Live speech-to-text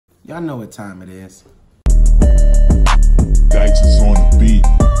Y'all know what time it is. Dice is on the beat.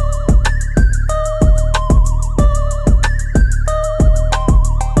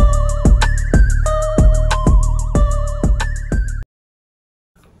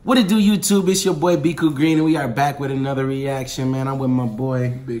 What it do, YouTube? It's your boy Bcool Gang, and we are back with another reaction, man. I'm with my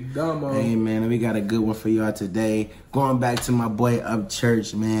boy Big Domo. Hey, man, and we got a good one for y'all today. Going back to my boy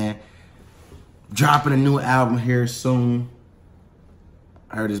Upchurch, man. Dropping a new album here soon.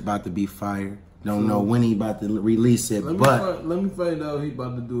 I heard it's about to be fire. Don't know when he about to release it, let me find out he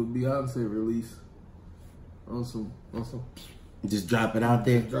about to do a Beyonce release. On some. Just drop it out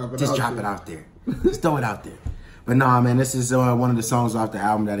there. Just drop it out there. Just throw it out there. But nah, man, this is one of the songs off the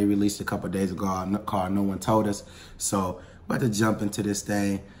album that he released a couple days ago called No One Told Us. So, about to jump into this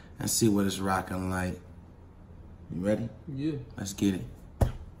thing and see what it's rocking like. You ready? Yeah. Let's get it.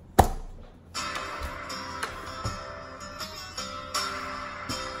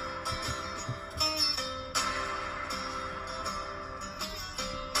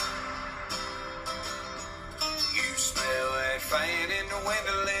 Fan in the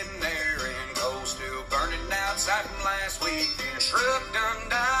window, letting air in. Coal still burning outside from last week. And truck done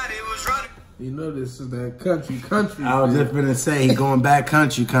died, it was running. You know this is that country. I was just gonna say he going back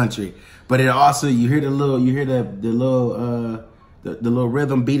country. But it also the little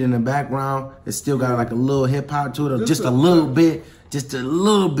rhythm beat in the background. It still got like a little hip hop to it, just a little bit.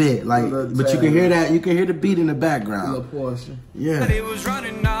 Like, but you can hear that. You can hear the beat in the background. A little portion. Yeah. It was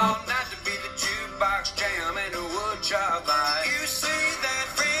running all night to be the jukebox jam and the wood chop line. You see that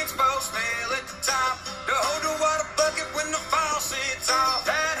French post nail at the top, to hold the water bucket when the faucet's off.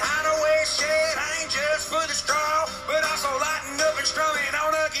 That hideaway shit ain't just for the straw, but also lighting up and strumming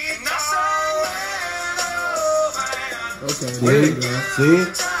on a guitar. Okay, See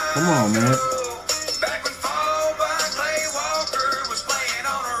it? Come on, man. Back when Fall by Clay Walker was playing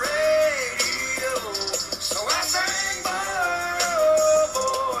on the radio, so I sang, oh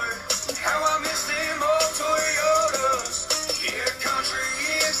boy, how I miss them old Toyotas. Yeah, country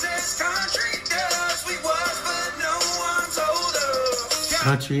is as country does. We was, but no one told us.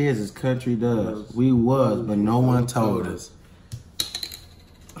 Country is as country does. We was, but no one told us.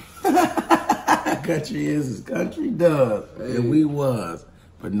 Country is as country does. And we was,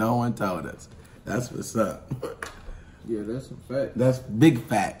 but no one told us. That's what's up. Yeah, that's a fact. That's big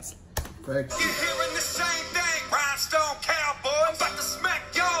facts. Facts. You hearing the same thing, rhinestone cowboy. I'm about to smack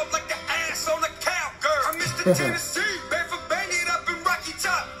y'all like the ass on a cowgirl. I missed the Tennessee, barefoot bandit up in Rocky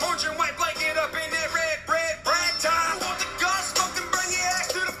Top, orange and white blanket up in that red bread brag tie. Want the gun smoke and bring your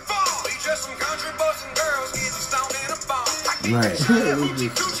ass to the fall. We just some country boys and girls getting stoned in a bar. Right.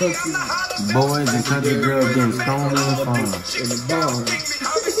 Boys and country girls getting stoned in the farm. In the barn. I'll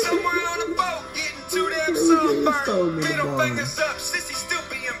be somewhere on a boat getting too damn sunburned. Middle fingers up, sissy still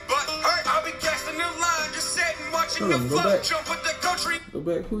being butt hurt. I'll be casting the line, just sitting watching the float jump with the country. Go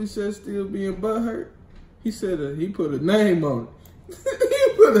back. Who he said still being butthurt? He said he put a name on it.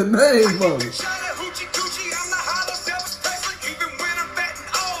 He put a name on it. Shot at hoochie coochie, I'm the hollow Elvis Presley. Even when I'm batting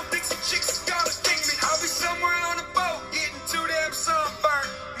all Dixie chicks is gonna sting me. I'll be somewhere on a boat getting too damn sunburned.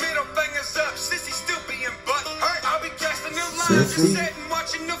 Middle fingers up, sissy still being butt hurt. I'll be casting the line, just sitting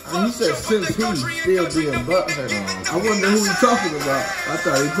watching the float He said jump with since the country. he's still being butthurt. I wonder who he's talking about. I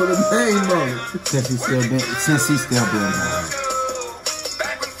thought he put a name on it. Since he's still being bad.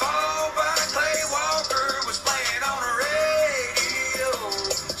 Back when Fall by Clay Walker was playing on the radio,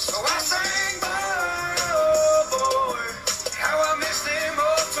 so I sang, oh boy, how I miss them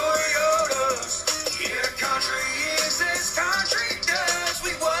old Toyotas. Yeah, country is as country does.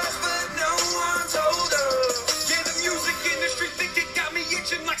 We was, but no one told us. Yeah, the music industry think it got me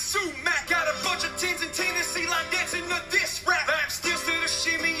itching like sumac. Got a bunch of teens in Tennessee like dancing to this rap. I'm still to the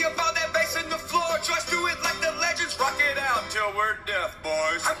shimmy about that bass in the floor. Just do it like the legends. Rock it out till we're deaf,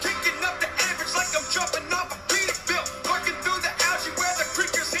 boys. I'm kicking up the average like I'm jumping off a Peterbilt. Working through the algae where the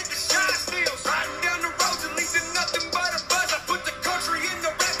creekers hit the shine steels. Riding down the roads and leaving nothing but a buzz. I put the country in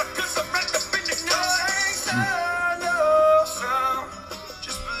the rap because I'm wrapped up in the nose. I know some.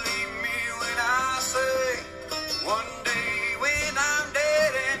 Just believe me when I say, one day when I'm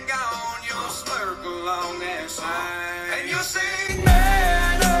dead and gone, you'll slurp along that sign and you'll sing,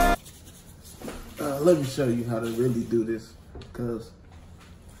 man. Let me show you how to really do this. Cause,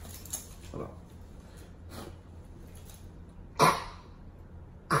 hold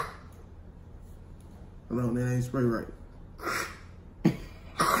on, that ain't spray right.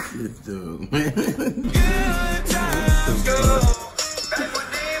 This dude, Good times go back when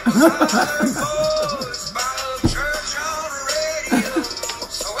it was boys by Upchurch on the radio.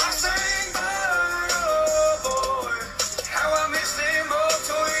 So I sang, oh boy, how I miss them old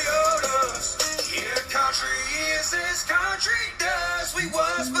Toyotas.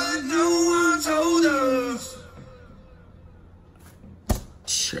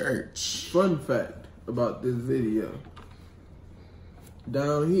 fun fact about this video.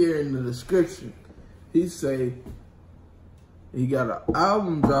 Down here in the description, he say he got an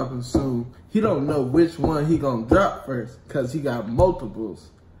album dropping soon. He don't know which one he gonna drop first because he got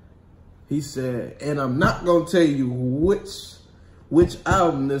multiples. He said, and I'm not gonna tell you which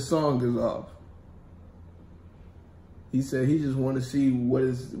album this song is off. He said he just want to see what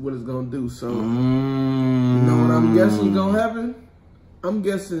it's gonna do. So you know what I'm guessing gonna happen? I'm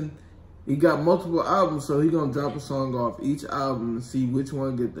guessing he got multiple albums, so he gonna drop a song off each album and see which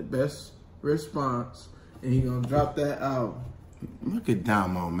one get the best response, and he gonna drop that album. Look at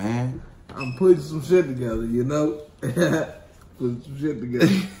Domo, man. I'm putting some shit together, you know? Putting some shit together.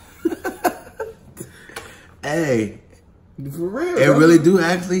 Hey. For real. It really do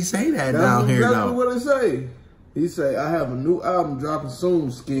actually say that down here, That's though. exactly what it say. He say, I have a new album dropping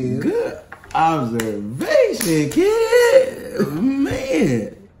soon, Skin. Good observation, kid.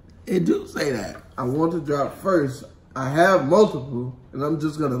 Man, it do say that. I want to drop first. I have multiple, and I'm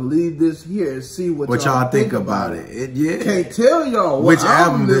just going to leave this here and see what y'all think about it. Yeah. Can't tell y'all which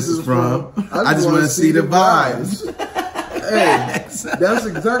album this is from. I just want to see the vibes. Hey, that's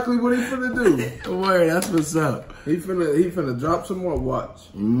exactly what he finna do. Word, that's what's up. He finna drop some more.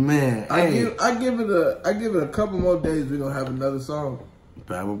 Watch, man. I give it a couple more days. We gonna have another song.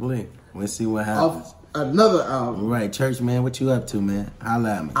 Probably. We'll see what happens. Off another album. Right, Church, man. What you up to, man?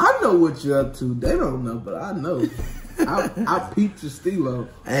 Holla at me. I know what you're up to. They don't know, but I know. I peeped your stilo.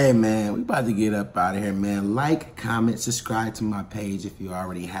 Hey, man, we about to get up out of here, man. Like, comment, subscribe to my page if you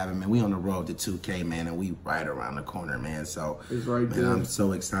already haven't, man. We on the road to 2K, man, and we right around the corner, man. So, it's right man, there. I'm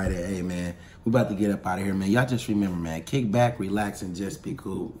so excited. Hey, man, we about to get up out of here, man. Y'all just remember, man, kick back, relax, and just be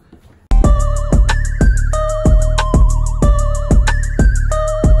cool.